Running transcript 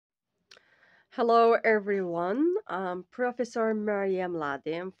Hello, everyone. I'm Professor Meryem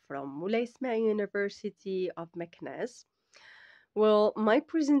Laadem from Moulay University of Meknes. Well, my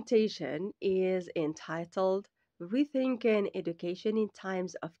presentation is entitled Rethinking Education in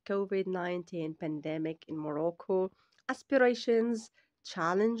Times of COVID-19 Pandemic in Morocco, Aspirations,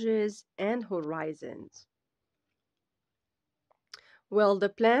 Challenges, and Horizons. Well, the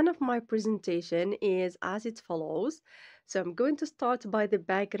plan of my presentation is as it follows. So I'm going to start by the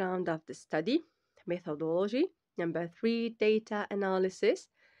background of the study, methodology, number three, data analysis,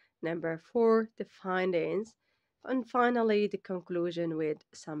 number four, the findings, and finally the conclusion with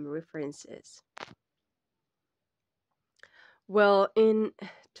some references. Well, in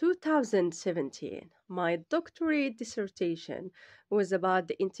 2017, my doctorate dissertation was about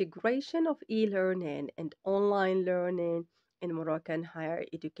the integration of e-learning and online learning in Moroccan higher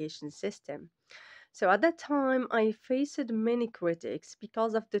education system. So at that time, I faced many critics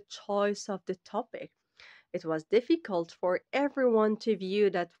because of the choice of the topic. It was difficult for everyone to view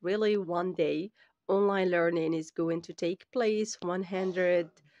that really one day online learning is going to take place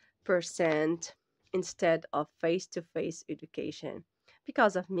 100% instead of face to face education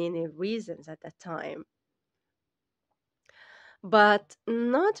because of many reasons at that time. But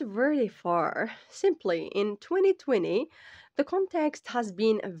not very far. Simply, in 2020, the context has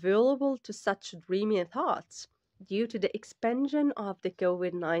been available to such dreamy thoughts due to the expansion of the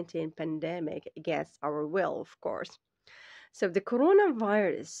COVID-19 pandemic against our will, of course. So the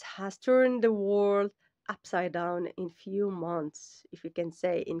coronavirus has turned the world upside down in few months, if you can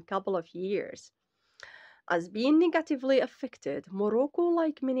say in couple of years. As being negatively affected, Morocco,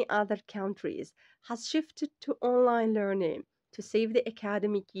 like many other countries, has shifted to online learning to save the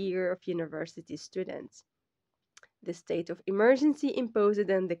academic year of university students. The state of emergency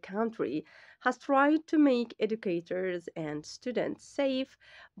imposed in the country has tried to make educators and students safe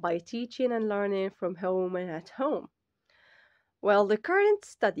by teaching and learning from home and at home. Well, the current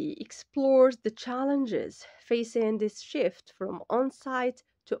study explores the challenges facing this shift from on site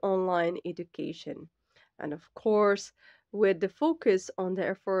to online education. And of course, with the focus on the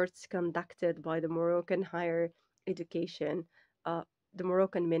efforts conducted by the Moroccan Higher Education, uh, the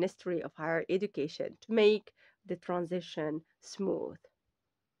Moroccan Ministry of Higher Education to make the transition smooth.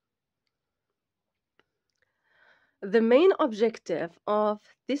 The main objective of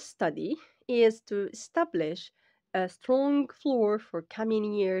this study is to establish a strong floor for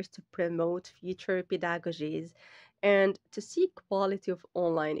coming years to promote future pedagogies and to seek quality of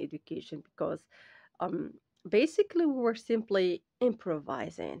online education because um, basically we were simply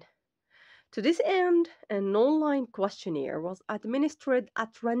improvising. To this end, an online questionnaire was administered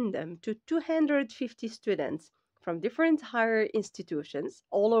at random to 250 students from different higher institutions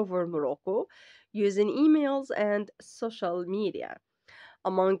all over Morocco using emails and social media,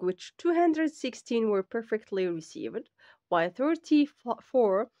 among which 216 were perfectly received, while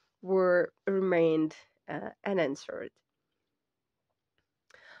 34 were remained unanswered.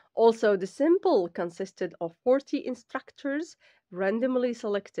 Also, the sample consisted of 40 instructors randomly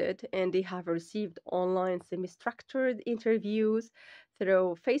selected, and they have received online semi structured interviews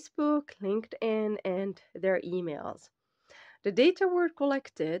through Facebook, LinkedIn, and their emails. The data were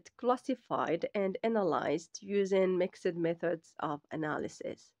collected, classified, and analyzed using mixed methods of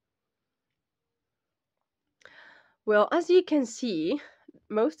analysis. Well, as you can see,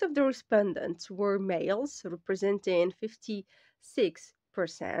 most of the respondents were males, representing 56%,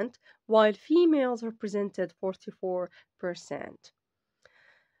 while females represented 44%.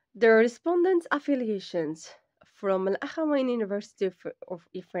 The respondents' affiliations from Al Akhawain University of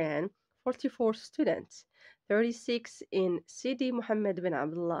Ifran, 44 students, 36 in Sidi Mohammed bin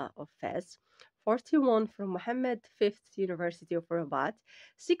Abdullah of Fez, 41 from Mohammed Fifth University of Rabat,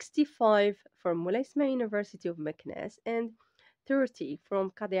 65 from Moulay University of Meknes, and 30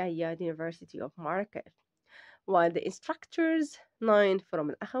 from Qadi Ayyad University of Marrakech, while the instructors, 9 from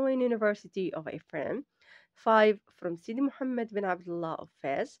Al Akhawain University of Ifran, 5 from Sidi Mohammed bin Abdullah of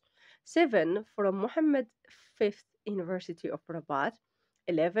Fez, 7 from Mohammed Fifth University of Rabat,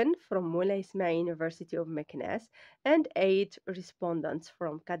 11 from Moulay Ismail University of Meknes, and 8 respondents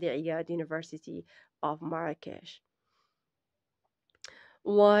from Qadi Iyad University of Marrakech.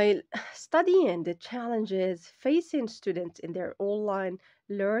 While studying the challenges facing students in their online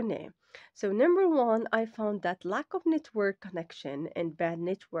learning. So, number one, I found that lack of network connection and bad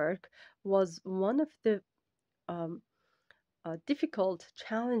network was one of the um, difficult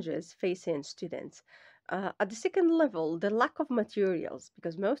challenges facing students. At the second level, the lack of materials,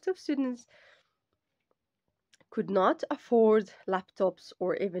 because most of students could not afford laptops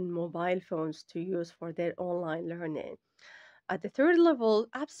or even mobile phones to use for their online learning. At the third level,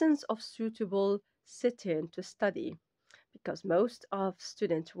 absence of suitable setting to study because most of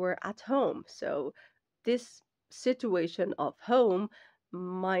students were at home. So this situation of home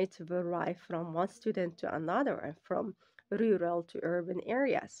might vary from one student to another and from rural to urban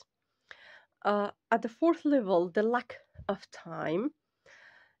areas. At the fourth level, the lack of time,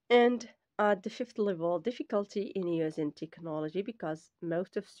 and at the fifth level, difficulty in using technology because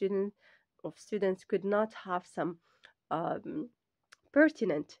most of students could not have some um,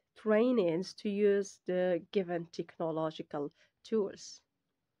 pertinent trainings to use the given technological tools.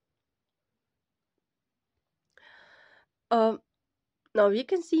 Um, Now you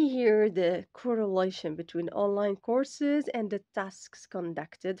can see here the correlation between online courses and the tasks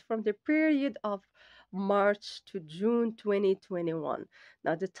conducted from the period of March to June 2021.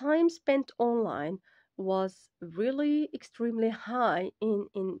 Now the time spent online was really extremely high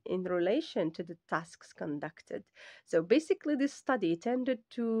in relation to the tasks conducted. So basically this study tended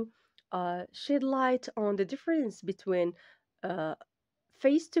to shed light on the difference between uh,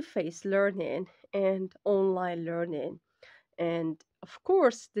 face-to-face learning and online learning and of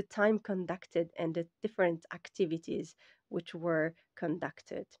course the time conducted and the different activities which were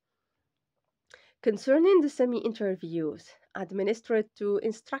conducted. Concerning the semi interviews administered to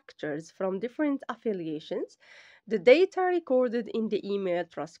instructors from different affiliations, the data recorded in the email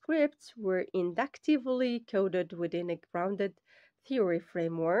transcripts were inductively coded within a grounded theory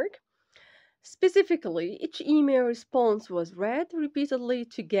framework. Specifically, each email response was read repeatedly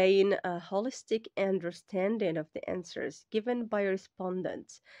to gain a holistic understanding of the answers given by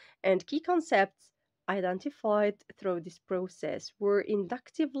respondents, and key concepts identified through this process were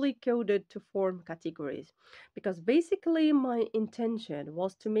inductively coded to form categories. Because basically, my intention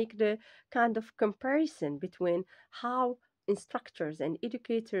was to make the kind of comparison between how instructors and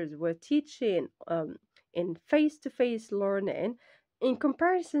educators were teaching in face to face learning in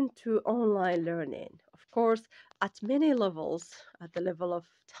comparison to online learning. Of course, at many levels, at the level of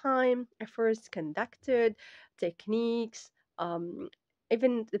time, efforts conducted, techniques, um,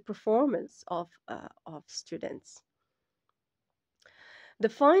 even the performance of students. The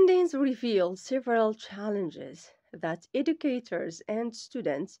findings reveal several challenges that educators and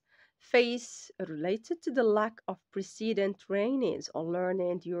students face related to the lack of precedent trainings on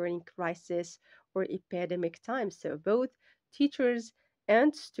learning during crisis or epidemic times. So both teachers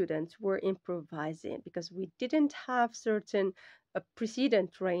and students were improvising because we didn't have certain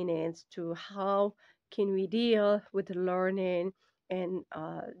precedent trainings to how can we deal with learning in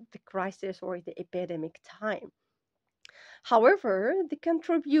the crisis or the epidemic time. However, the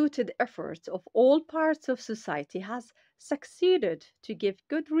contributed efforts of all parts of society has succeeded to give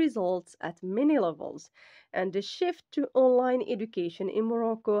good results at many levels, and the shift to online education in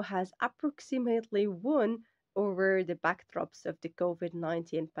Morocco has approximately won over the backdrops of the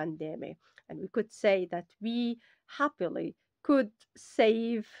COVID-19 pandemic. And we could say that we happily could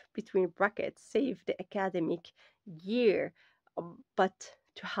save, between brackets, save the academic year, but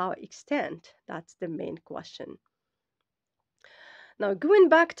to how extent? That's the main question. Now, going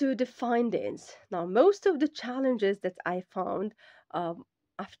back to the findings, now most of the challenges that I found um,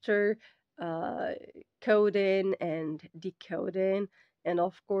 after uh, coding and decoding, and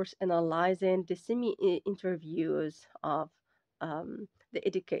of course analyzing the semi interviews of the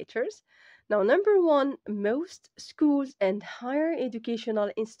educators. Now, number one, most schools and higher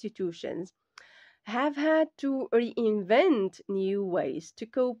educational institutions have had to reinvent new ways to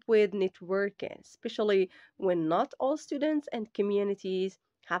cope with networking, especially when not all students and communities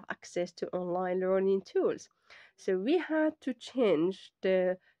have access to online learning tools. So we had to change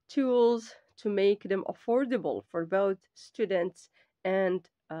the tools to make them affordable for both students and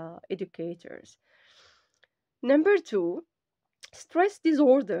educators. Number two, stress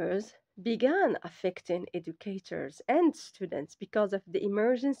disorders began affecting educators and students because of the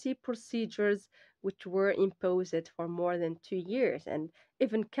emergency procedures which were imposed for more than 2 years. And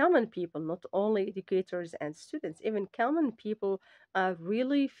even common people, not only educators and students, even common people are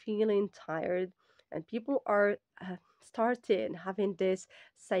really feeling tired, and people are starting having this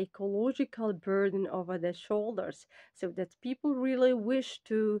psychological burden over their shoulders, so that people really wish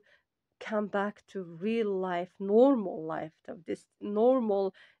to come back to real life, normal life. Of this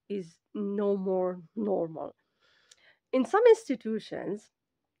normal is no more normal. In some institutions,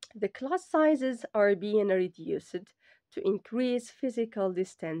 the class sizes are being reduced to increase physical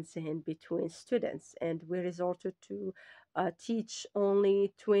distancing between students, and we resorted to teach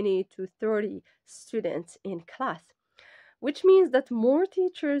only 20 to 30 students in class, which means that more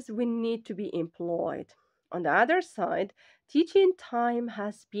teachers will need to be employed. On the other side, teaching time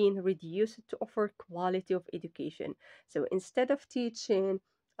has been reduced to offer quality of education. So instead of teaching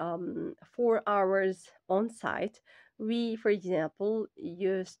 4 hours on site, we, for example,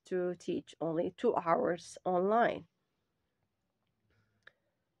 used to teach only 2 hours online.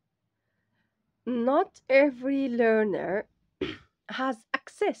 Not every learner has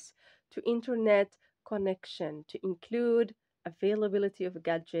access to internet connection to include availability of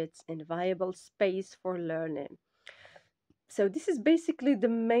gadgets and viable space for learning. So this is basically the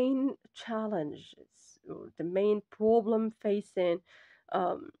main challenges or the main problem facing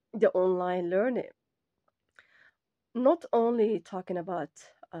the online learning. Not only talking about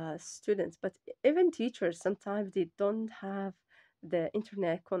students, but even teachers, sometimes they don't have the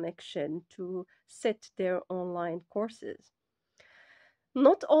internet connection to set their online courses.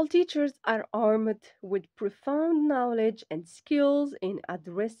 Not all teachers are armed with profound knowledge and skills in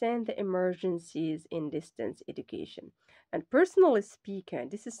addressing the emergencies in distance education. And personally speaking,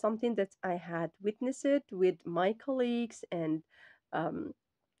 this is something that I had witnessed with my colleagues, and um,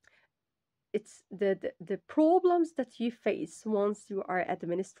 it's the problems that you face once you are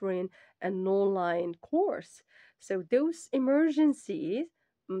administering an online course. So those emergencies,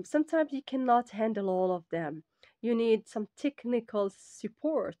 sometimes you cannot handle all of them. You need some technical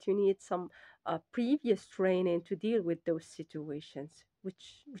support. You need some previous training to deal with those situations,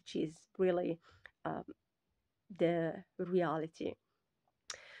 which is really um, the reality.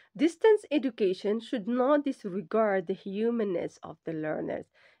 Distance education should not disregard the humanness of the learners.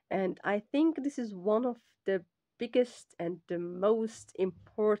 And I think this is one of the biggest and the most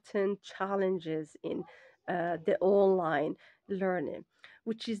important challenges in the online learning,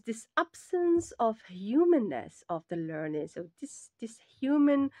 which is this absence of humanness of the learner. So this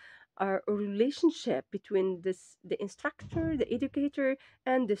human relationship between the instructor, the educator,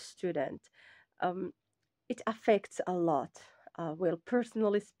 and the student. Um, it affects a lot. Well,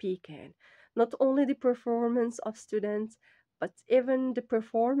 personally speaking, not only the performance of students, but even the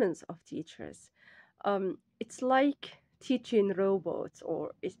performance of teachers. It's like teaching robots,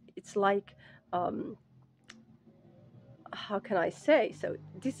 or it's like, um, how can I say? So,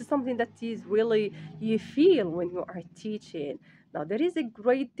 this is something that is really you feel when you are teaching. Now, there is a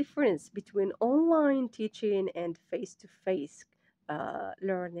great difference between online teaching and face to face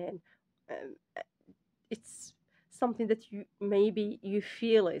learning. Um, it's something that you maybe you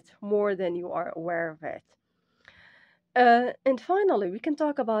feel it more than you are aware of it. And finally, we can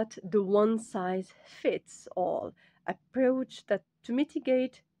talk about the one size fits all approach that to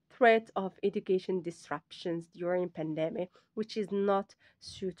mitigate threat of education disruptions during pandemic, which is not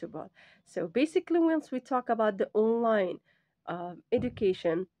suitable. So basically, once we talk about the online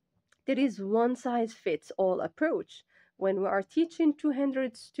education, there is one size fits all approach. When we are teaching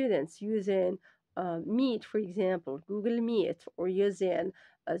 200 students using Meet, for example, Google Meet, or using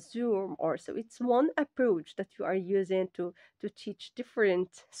Zoom, or so it's one approach that you are using to teach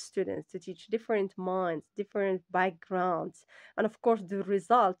different students, to teach different minds, different backgrounds, and of course the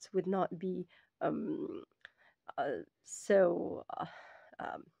results would not be um, so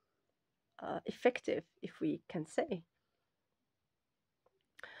um, effective, if we can say.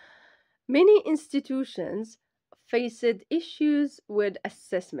 Many institutions faced issues with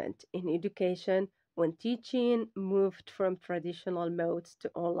assessment in education when teaching moved from traditional modes to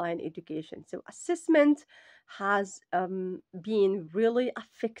online education. So, assessment has been really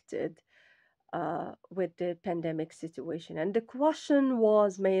affected with the pandemic situation. And the question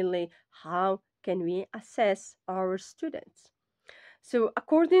was mainly how can we assess our students? So,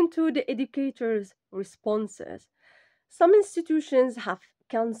 according to the educators' responses, some institutions have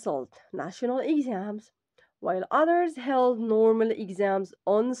cancelled national exams, while others held normal exams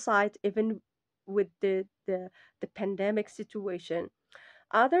on site even with the pandemic situation.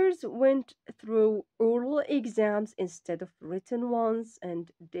 Others went through oral exams instead of written ones, and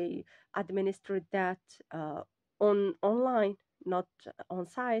they administered that online, not on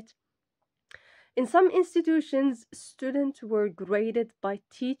site. In some institutions, students were graded by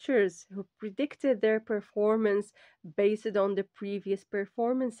teachers who predicted their performance based on the previous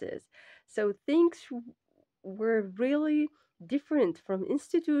performances. So things were really different from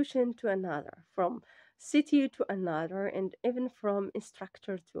institution to another, from city to another, and even from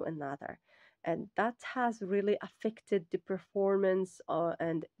instructor to another. And that has really affected the performance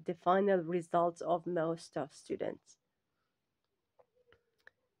and the final results of most of students.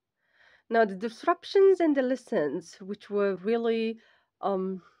 Now, the disruptions and the lessons, which were really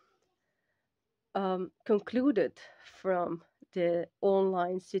um, concluded from the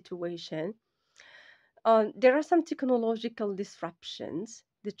online situation, there are some technological disruptions.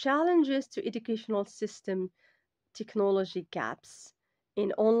 The challenges to educational system technology gaps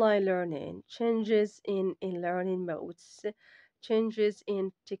in online learning, changes in learning modes, changes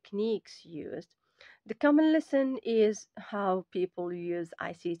in techniques used. The common lesson is how people use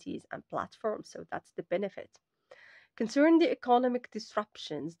ICTs and platforms, so that's the benefit. Concerning the economic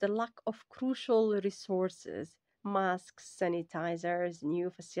disruptions, the lack of crucial resources, masks, sanitizers, new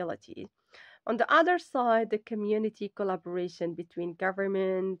facilities. On the other side, the community collaboration between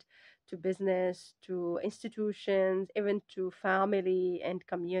government to business to institutions, even to family and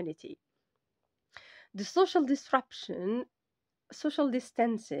community. The social disruption, social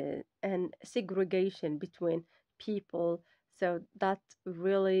distancing, and segregation between people. So that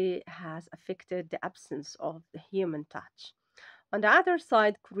really has affected the absence of the human touch. On the other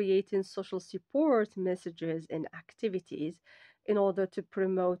side, creating social support messages and activities in order to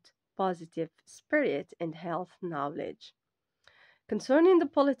promote positive spirit and health knowledge. Concerning the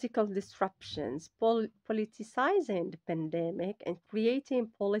political disruptions, politicizing the pandemic and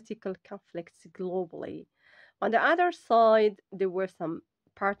creating political conflicts globally. On the other side, there were some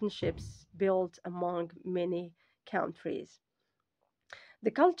partnerships built among many countries.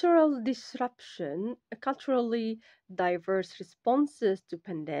 The cultural disruption, culturally diverse responses to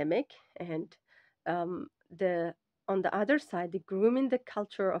pandemic, and the on the other side, the grooming the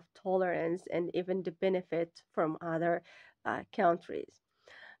culture of tolerance and even the benefit from other countries.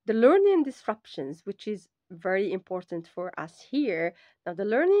 The learning disruptions, which is very important for us here. Now, the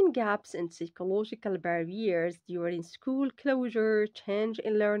learning gaps and psychological barriers during school closure, change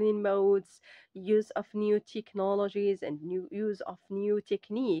in learning modes, use of new technologies and new use of new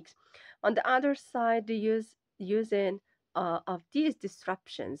techniques. On the other side, the using of these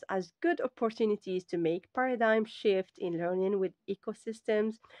disruptions as good opportunities to make paradigm shift in learning with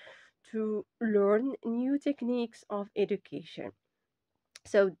ecosystems to learn new techniques of education.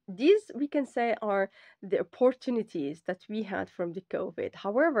 So these we can say are the opportunities that we had from the COVID.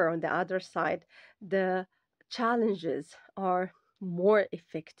 However, on the other side, the challenges are more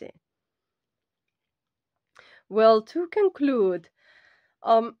effective. Well, to conclude,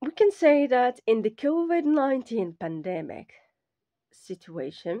 we can say that in the COVID-19 pandemic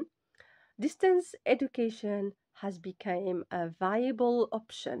situation, distance education has become a viable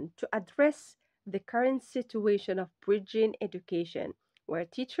option to address the current situation of bridging education, where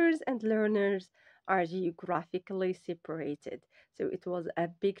teachers and learners are geographically separated. So it was a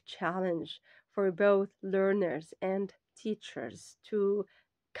big challenge for both learners and teachers to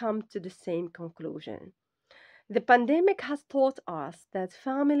come to the same conclusion. The pandemic has taught us that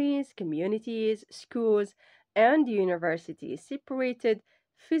families, communities, schools, and universities separated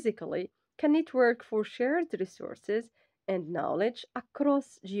physically can network for shared resources and knowledge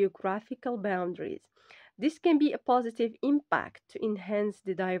across geographical boundaries. This can be a positive impact to enhance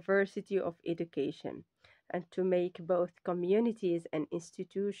the diversity of education and to make both communities and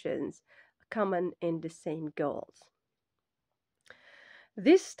institutions common in the same goals.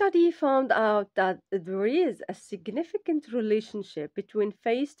 This study found out that there is a significant relationship between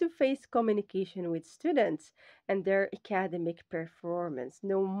face to face communication with students and their academic performance,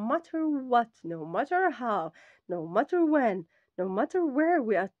 no matter what, no matter how, no matter when, no matter where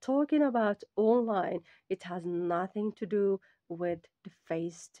we are talking about online. It has nothing to do with the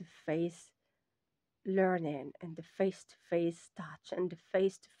face to face learning and the face to face touch and the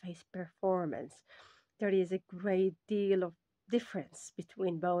face to face performance. There is a great deal of difference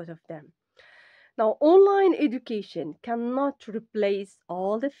between both of them. Now, online education cannot replace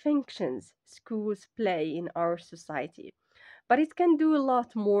all the functions schools play in our society, but it can do a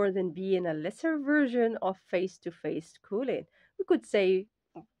lot more than being a lesser version of face-to-face schooling. We could say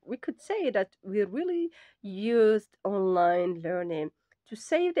we could say that we really used online learning to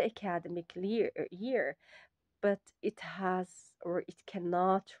save the academic year, but it has or it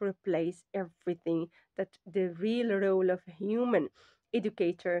cannot replace everything that the real role of a human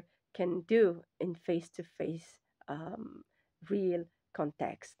educator can do in face to face real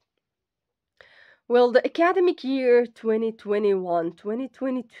context. Well, the academic year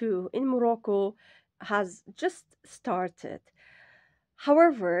 2021-2022 in Morocco has just started.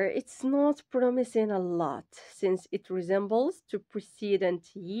 However, it's not promising a lot since it resembles to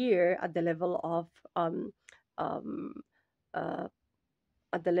precedent year um, uh,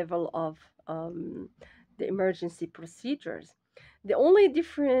 at the level of the emergency procedures. The only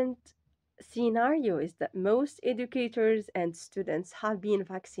different scenario is that most educators and students have been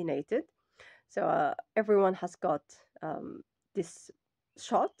vaccinated, so everyone has got this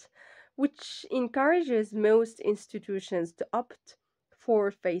shot, which encourages most institutions to opt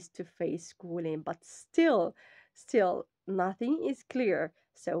for face-to-face schooling. But still, nothing is clear.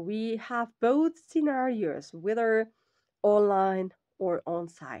 So we have both scenarios, whether online or on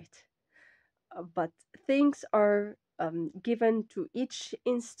site. But things are given to each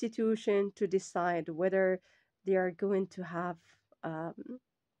institution to decide whether they are going to have um,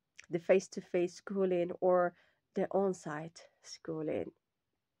 the face to face schooling or the on site schooling.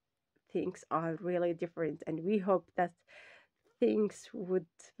 Things are really different, and we hope that things would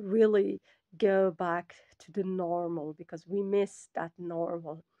really go back to the normal because we miss that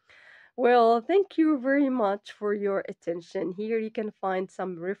normal. Well, thank you very much for your attention. Here you can find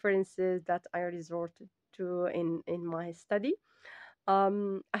some references that I resorted to in my study.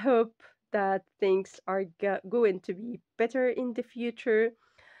 I hope that things are going to be better in the future.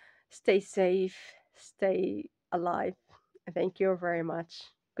 Stay safe, stay alive. Thank you very much.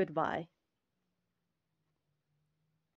 Goodbye.